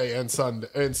Wednesday and Sunday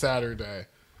and Saturday.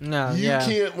 No,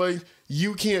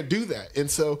 You can't do that. And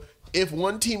so if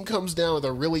one team comes down with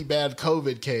a really bad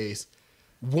COVID case,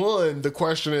 the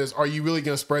question is, are you really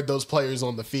going to spread those players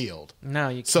on the field? No,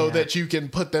 you can't. So that you can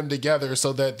put them together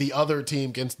so that the other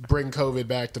team can bring COVID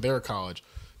back to their college.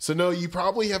 So no, you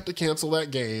probably have to cancel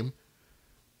that game.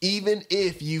 Even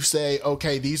if you say,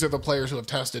 okay, these are the players who have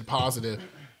tested positive,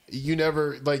 you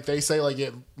never, like they say, like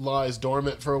it lies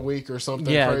dormant for a week or something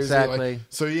crazy. Exactly.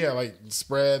 Like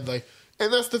spread,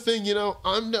 and that's the thing,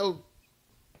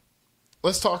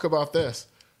 let's talk about this.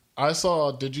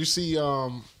 Did you see,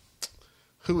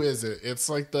 who is it? It's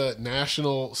like the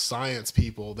national science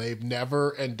people. They've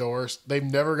never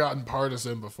gotten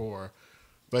partisan before,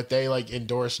 but they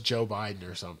endorsed Joe Biden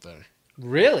or something.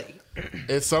 Really?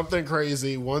 It's something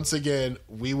crazy. Once again,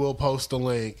 we will post a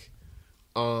link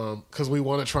because we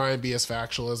want to try and be as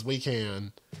factual as we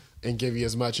can and give you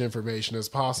as much information as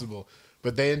possible.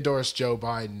 But they endorsed Joe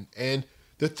Biden. And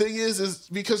the thing is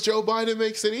because Joe Biden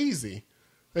makes it easy.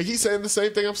 He's saying the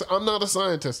same thing I'm saying. I'm not a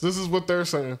scientist. This is what they're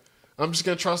saying. I'm just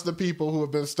going to trust the people who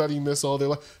have been studying this all their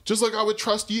life. Just like I would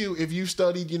trust you if you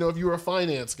studied, if you were a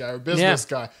finance guy or business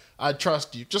guy, I'd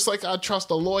trust you. Just like I'd trust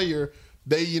a lawyer.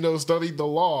 They, studied the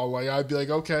law. I'd be like,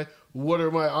 okay, what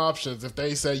are my options? If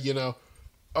they say,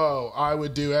 I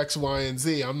would do X, Y, and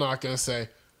Z, I'm not going to say,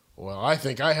 well, I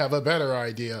think I have a better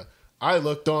idea. I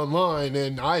looked online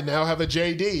and I now have a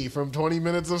JD from 20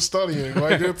 minutes of studying.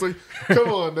 It's like, come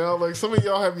on now. Some of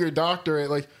y'all have your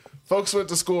doctorate. Folks went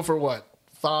to school for what?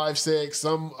 5, 6,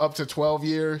 some up to 12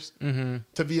 years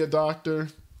to be a doctor.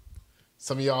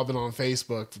 Some of y'all been on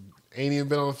Facebook. Ain't even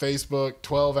been on Facebook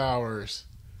 12 hours.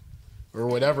 Or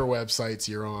whatever websites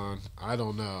you're on. I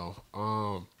don't know.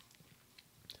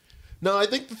 No, I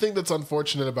think the thing that's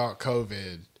unfortunate about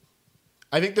COVID,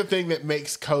 I think the thing that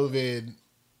makes COVID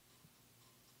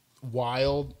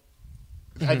wild,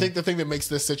 I think the thing that makes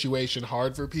this situation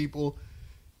hard for people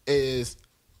is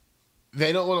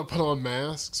they don't want to put on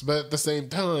masks, but at the same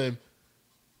time,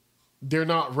 they're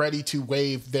not ready to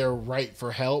waive their right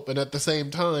for help. And at the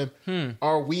same time,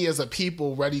 are we as a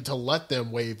people ready to let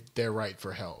them waive their right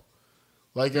for help?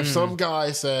 If some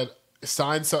guy said,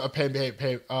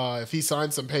 if he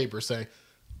signed some paper saying,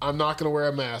 I'm not going to wear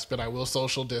a mask, but I will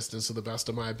social distance to the best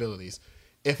of my abilities.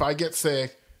 If I get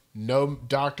sick, no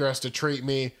doctor has to treat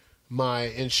me. My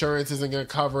insurance isn't going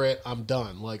to cover it. I'm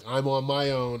done. I'm on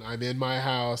my own. I'm in my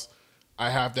house. I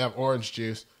have to have orange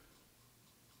juice.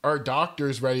 Are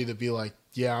doctors ready to be like,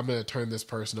 yeah, I'm going to turn this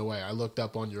person away? I looked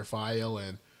up on your file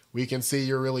and we can see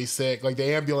you're really sick.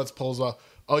 The ambulance pulls up.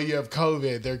 Oh, you have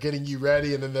COVID. They're getting you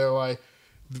ready. And then they're like,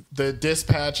 the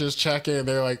dispatch is checking. And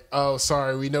they're like, oh,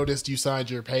 sorry, we noticed you signed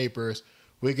your papers.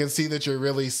 we can see that you're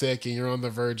really sick and you're on the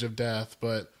verge of death,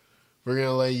 but we're going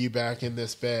to lay you back in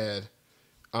this bed.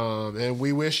 And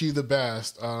we wish you the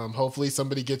best. Hopefully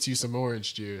somebody gets you some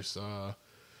orange juice.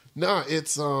 No,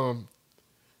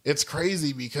 it's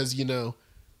crazy because, you know,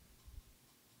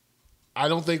 I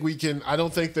don't think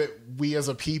that we as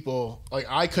a people, like,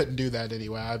 I couldn't do that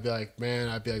anyway. I'd be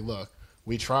like, look,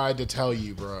 we tried to tell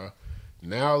you, bro.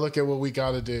 Now look at what we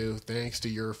got to do thanks to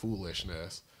your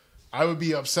foolishness. I would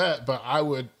be upset, but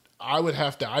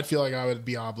I'd feel like I would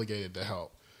be obligated to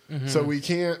help. Mm-hmm. So we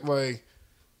can't, like,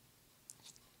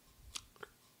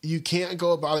 you can't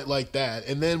go about it like that.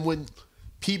 And then when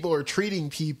people are treating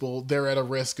people, they're at a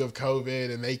risk of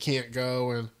COVID and they can't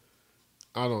go and,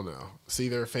 I don't know, see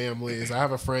their families. I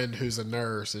have a friend who's a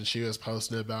nurse and she was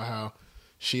posting about how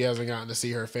she hasn't gotten to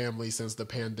see her family since the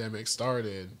pandemic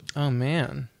started. Oh,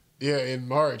 man. Yeah, in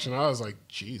March. And I was like,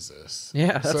 Jesus.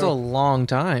 Yeah, that's a long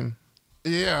time.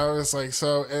 Yeah, I was like,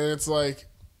 so, and it's like,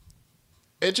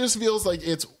 it just feels like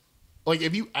it's, like,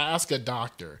 if you ask a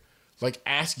doctor, like,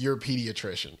 ask your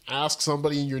pediatrician, ask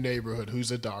somebody in your neighborhood who's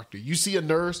a doctor. You see a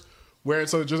nurse wearing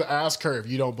something, just ask her if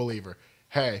you don't believe her.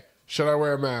 Hey, should I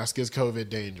wear a mask? Is COVID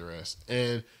dangerous?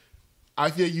 And I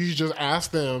feel you should just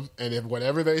ask them, and if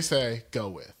whatever they say, go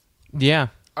with. Yeah.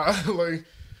 I feel like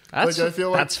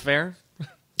that's fair.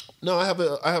 No, I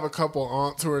have a couple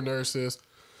aunts who are nurses.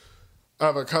 I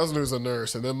have a cousin who's a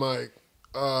nurse, and then my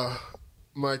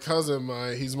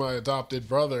cousin, he's my adopted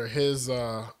brother.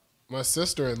 My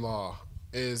sister-in-law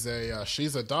is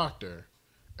she's a doctor,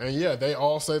 and yeah, they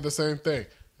all say the same thing.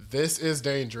 This is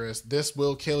dangerous. This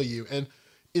will kill you. And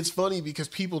it's funny because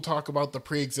people talk about the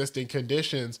pre-existing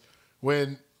conditions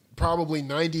when probably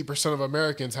 90% of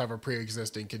Americans have a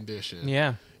pre-existing condition.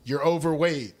 Yeah, you're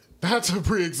overweight. That's a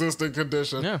pre-existing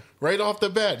condition. Yeah. Right off the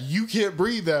bat, you can't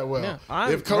breathe that well. Yeah,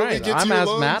 if COVID gets you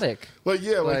asthmatic. Lungs,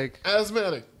 like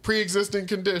asthmatic, pre-existing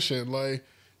condition. Like,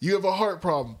 you have a heart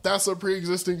problem. That's a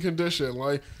pre-existing condition.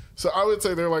 Like, so I would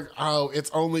say they're like, oh, it's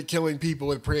only killing people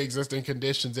with pre-existing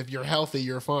conditions. If you're healthy,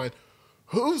 you're fine.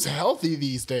 Who's healthy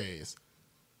these days?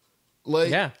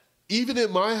 Like, even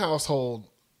in my household,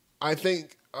 I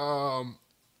think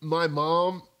my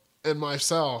mom and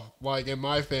myself, like in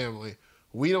my family,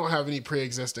 we don't have any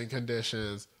pre-existing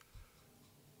conditions.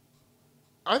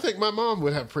 I think my mom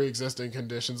would have pre-existing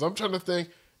conditions. I'm trying to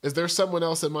think, is there someone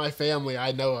else in my family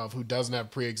I know of who doesn't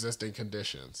have pre-existing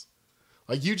conditions?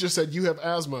 Like you just said, you have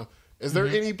asthma. Is there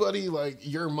anybody like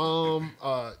your mom,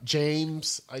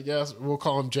 James, I guess we'll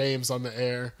call him James on the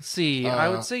air. See, I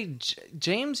would say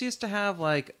James used to have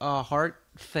like a heart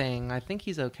thing. I think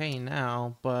he's okay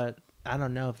now, but I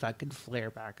don't know if that could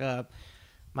flare back up.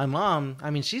 My mom, I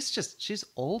mean, she's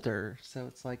older, so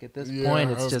it's like at this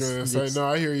point, it's just. I was going to say, no,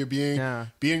 I hear you.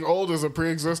 Being old is a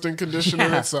pre-existing condition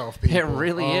in itself. People. It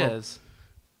really is.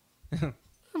 My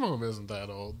mom isn't that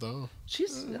old though.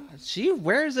 She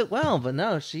wears it well, but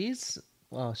no,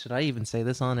 well, should I even say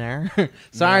this on air?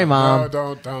 Sorry, Mom.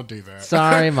 No, don't do that.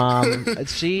 Sorry, Mom.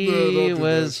 She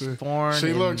was born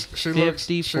in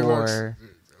 54.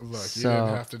 Look, you didn't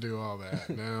have to do all that.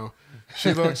 Now,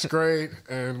 she looks great,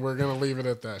 and we're going to leave it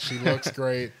at that. She looks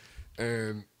great,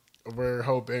 and we're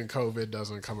hoping COVID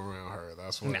doesn't come around her.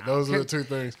 That's what. Those are the two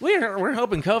things. We're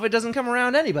hoping COVID doesn't come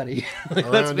around anybody.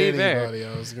 Let's be fair.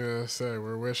 I was going to say,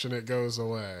 we're wishing it goes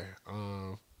away.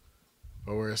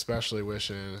 But we're especially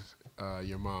wishing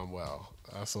your mom well.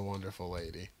 That's a wonderful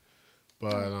lady.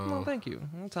 But well, thank you.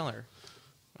 I'll tell her.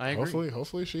 I agree.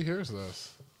 Hopefully she hears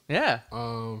this. Yeah.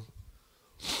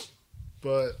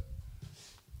 But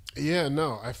yeah,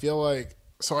 no, I feel like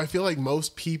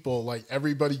most people, like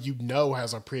everybody you know,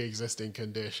 has a pre-existing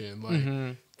condition. Like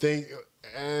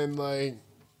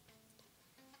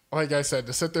like I said,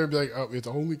 to sit there and be like, oh, it's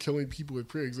only killing people with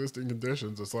pre-existing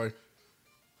conditions. It's like,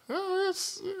 oh,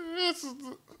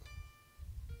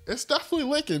 it's definitely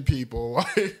licking people.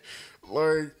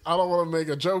 Like I don't want to make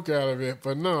a joke out of it,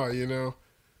 but no, you know.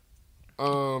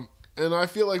 And I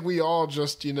feel like we all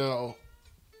just, you know,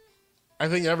 I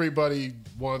think everybody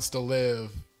wants to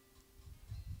live,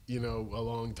 you know, a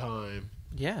long time.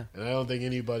 Yeah. And I don't think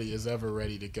anybody is ever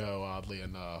ready to go, oddly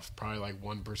enough. Probably like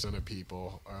 1% of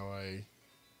people are like,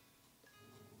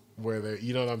 where they're,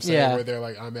 you know what I'm saying? Yeah. Where they're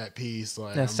like, I'm at peace.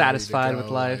 Like, they're I'm satisfied with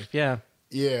life. Like, yeah.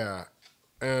 Yeah.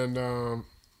 And,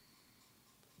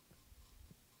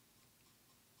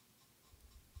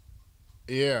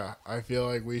 yeah, I feel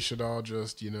like we should all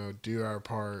just, you know, do our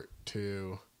part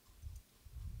to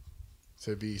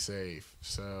be safe.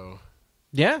 So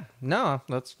yeah, no,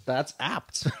 that's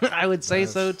apt. I would say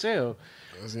so too.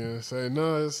 I was gonna say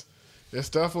no, it's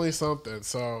definitely something.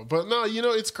 So, but no, you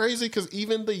know, it's crazy because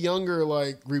even the younger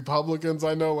like Republicans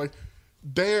I know, like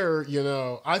there,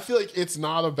 I feel like it's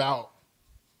not about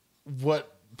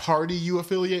what party you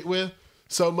affiliate with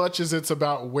so much as it's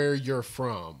about where you're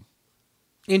from.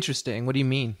 Interesting. What do you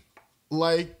mean?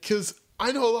 Like, because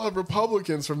I know a lot of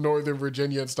Republicans from Northern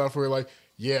Virginia and stuff who are like,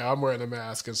 yeah, I'm wearing a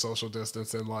mask and social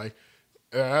distance, and like,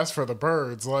 as for the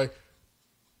birds, like,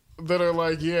 that are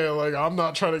like, yeah, like, I'm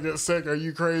not trying to get sick. Are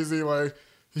you crazy? Like,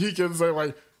 he can say,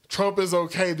 like, Trump is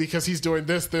okay because he's doing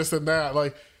this, this, and that.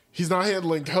 Like, he's not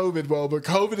handling COVID well, but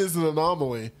COVID is an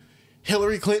anomaly.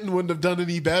 Hillary Clinton wouldn't have done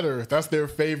any better. That's their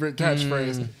favorite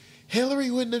catchphrase.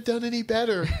 Hillary wouldn't have done any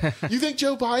better. You think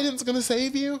Joe Biden's going to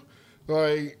save you?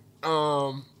 Like,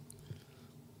 pouring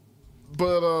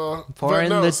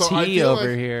no, the so tea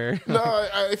over here. No,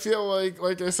 I feel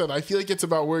like I said, I feel like it's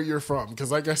about where you're from.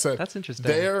 Because like I said, that's interesting.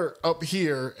 They're up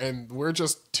here and we're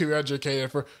just too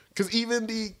educated for, because even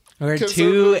we're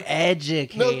too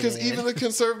educated. No, because even the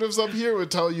conservatives up here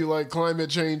would tell you like climate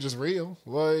change is real.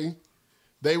 Like,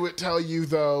 they would tell you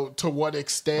though to what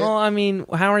extent. Well, I mean,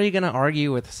 how are you going to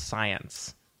argue with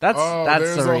science? That's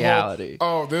the reality.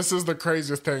 This is the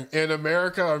craziest thing. In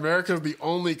America is the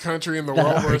only country in the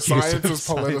world where science is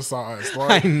politicized.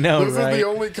 Like, I know, this right? is the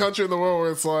only country in the world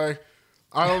where it's like,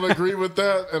 I don't agree with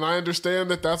that, and I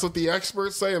understand that that's what the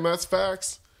experts say, and that's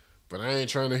facts, but I ain't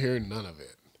trying to hear none of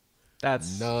it.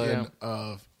 That's none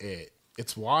of it.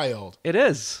 It's wild. It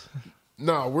is.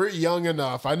 No, we're young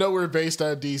enough. I know we're based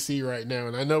out of DC right now,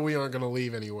 and I know we aren't going to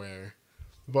leave anywhere,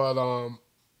 but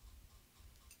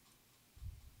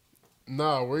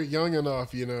no, we're young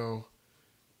enough,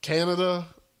 Canada,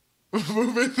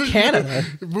 move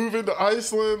into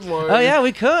Iceland. Like, oh yeah,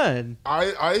 we could.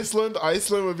 Iceland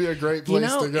would be a great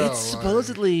place to go. It's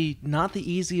supposedly not the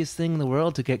easiest thing in the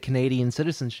world to get Canadian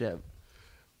citizenship.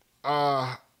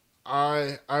 I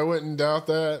wouldn't doubt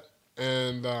that,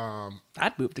 and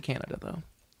I'd move to Canada though.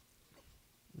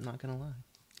 I'm not gonna lie.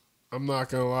 I'm not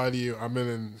gonna lie to you.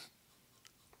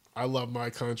 I love my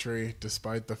country,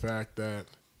 despite the fact that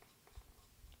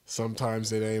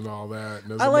sometimes it ain't all that.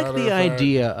 I like the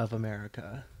idea of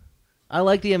America. I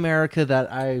like the America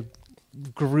that I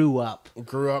grew up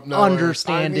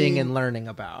understanding and learning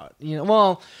about.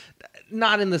 Well,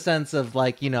 not in the sense of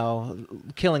like,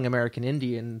 killing American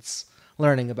Indians,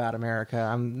 learning about America.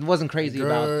 I wasn't crazy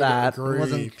about that. Grief.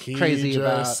 Wasn't crazy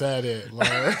about said it. Like,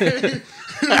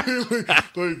 not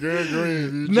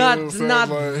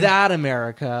that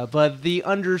America, but the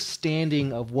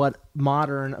understanding of what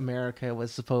modern America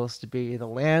was supposed to be, the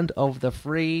land of the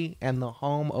free and the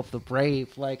home of the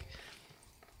brave. Like,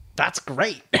 that's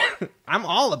great. I'm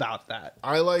all about that.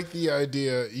 I like the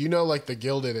idea, like the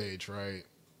Gilded Age, right?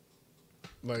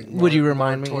 Like, would you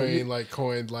remind Mark me? Twain like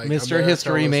coined like Mr. America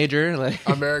History Major. Like,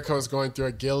 America was going through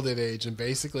a Gilded Age, and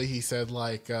basically he said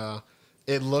like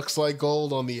it looks like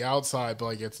gold on the outside, but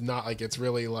like it's not, like it's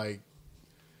really like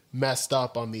messed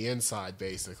up on the inside,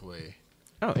 basically.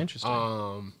 Oh, interesting.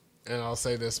 And I'll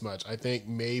say this much: I think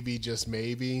maybe, just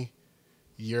maybe,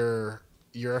 you're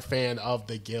a fan of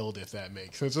the Guild, if that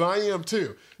makes sense. And I am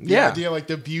too. The idea, like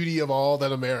the beauty of all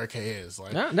that America is.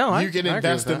 Like, you can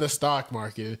invest in the stock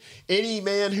market. Any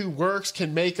man who works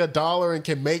can make $1 and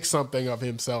can make something of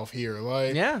himself here.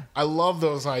 Like, I love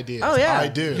those ideas. Oh yeah, I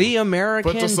do. The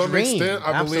American dream. But to some extent,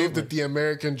 I Absolutely. believe that the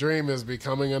American dream is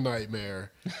becoming a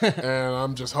nightmare. And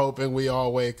I'm just hoping we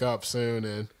all wake up soon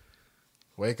and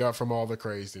wake up from all the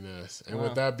craziness. And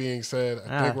with that being said,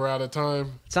 I think we're out of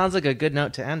time. Sounds like a good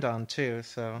note to end on, too.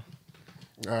 So,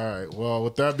 all right. Well,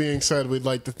 with that being said, we'd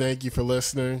like to thank you for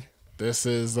listening. This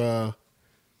is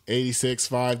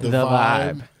 86.5 The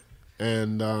Vibe.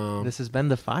 And this has been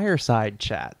the Fireside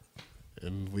Chat.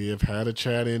 And we have had a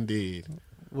chat indeed.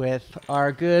 With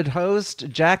our good host,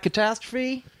 Jack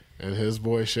Catastrophe. And his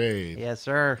boy, Shade. Yes,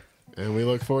 sir. And we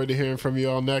look forward to hearing from you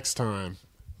all next time.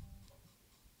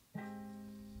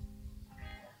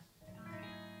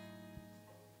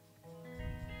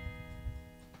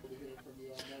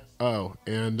 Oh,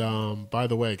 and by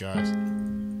the way, guys,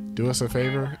 do us a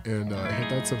favor and hit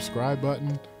that subscribe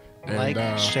button. And,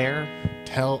 like, share.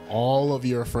 Tell all of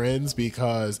your friends,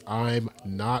 because I'm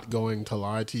not going to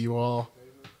lie to you all.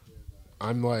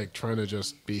 I'm like trying to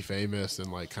just be famous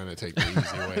and like kind of take the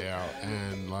easy way out.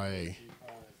 And like,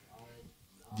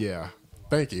 yeah,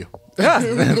 thank you. Yeah,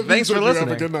 thanks for listening.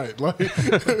 Have a good night.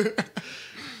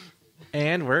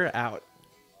 And we're out.